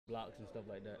blocks and stuff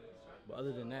like that. But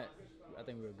other than that, I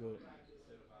think we were good.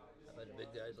 How about the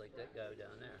big guys like that guy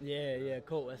down there? Yeah,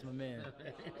 Colt, that's my man.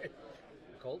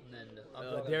 Colton and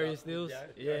Darius Stills.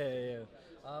 Yeah.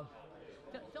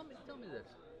 Tell me this.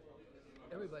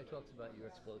 Everybody talks about your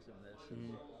explosiveness.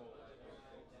 Mm-hmm.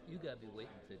 You got to be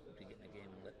waiting to get in a game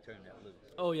and turn that loose.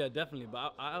 Oh yeah, definitely.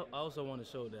 But I also want to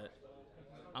show that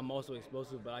I'm also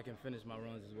explosive, but I can finish my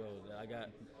runs as well. That I got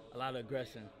a lot of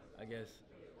aggression, I guess.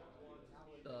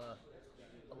 A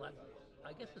lot.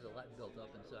 I guess there's a lot built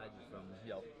up inside you from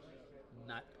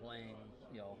not playing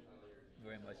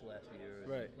very much last year.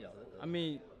 Right. I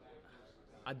mean,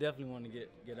 I definitely want to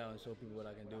get out and show people what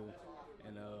I can do,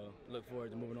 and look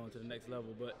forward to moving on to the next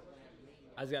level. But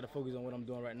I just got to focus on what I'm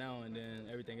doing right now, and then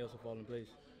everything else will fall in place.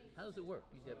 How does it work?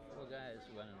 You get 4 guys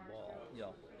running the ball,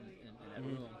 in that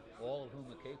room, all of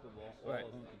whom are capable, all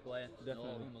of whom can play, and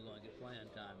all of whom are going to get playing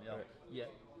time. Yet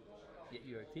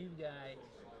you're a team guy.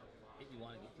 You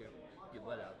want to get your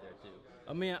butt out there too.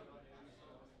 I mean,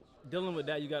 dealing with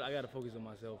that, I got to focus on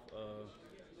myself.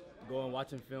 Go and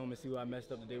watching film and see what I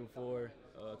messed up the day before.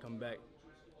 Come back,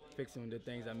 fixing the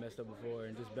things I messed up before,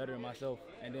 and just bettering myself.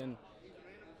 And then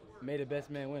may the best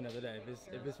man win after that.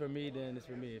 If it's for me, then it's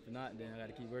for me. If not, then I got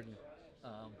to keep working.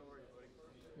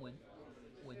 When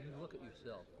you look at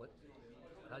yourself,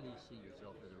 how do you see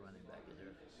yourself as a running back? Is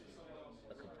there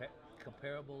a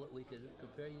comparable that we could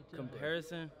compare you to?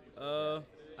 Comparison?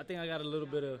 I think I got a little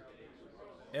bit of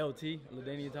LT,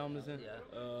 LaDainian Tomlinson.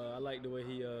 Yeah. I like the way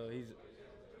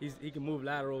he can move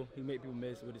lateral. He make people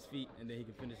miss with his feet, and then he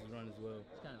can finish his run as well.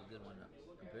 It's kind of a good one to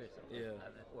compare yourself. Yeah.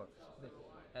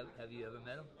 Have you ever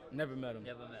met him? Never met him.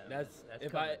 Never met him. That's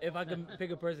coming. if I can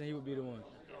pick a person, he would be the one.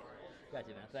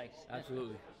 Gotcha, man. Thanks.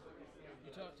 Absolutely.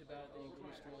 You talked about the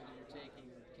increased role that you're taking,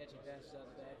 catching passes out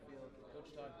of the backfield.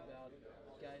 Coach talked about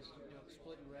guys,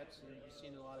 splitting reps, and you've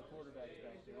seen a lot of quarterbacks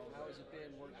back there. How has it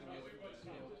been working with, 3,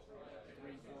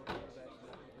 4 quarterbacks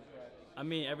in practice? I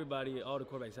mean, all the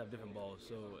quarterbacks have different balls,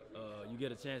 so you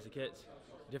get a chance to catch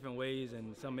different ways,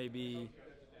 and some may be,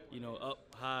 up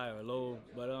high or low.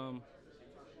 But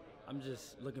I'm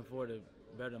just looking forward to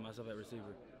bettering myself at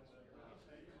receiver.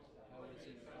 How is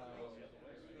it?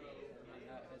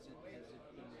 Has it been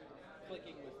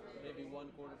clicking with maybe one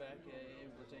quarterback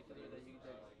in particular that you?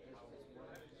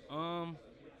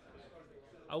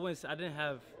 I didn't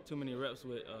have too many reps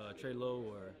with Trey Lowe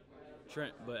or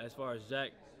Trent, but as far as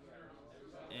Jack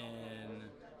and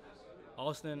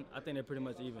Austin, I think they're pretty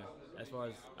much even as far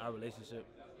as our relationship.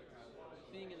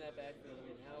 Being in that backfield,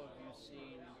 how have you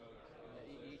seen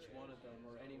each one of them,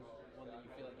 or any one that you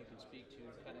feel like you can speak to,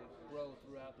 kind of grow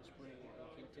throughout the spring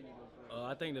and continue to improve?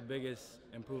 I think the biggest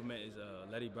improvement is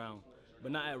Letty Brown,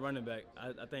 but not at running back.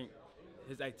 I think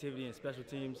his activity in special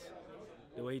teams,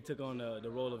 the way he took on the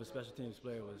role of a special teams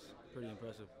player was pretty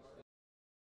impressive.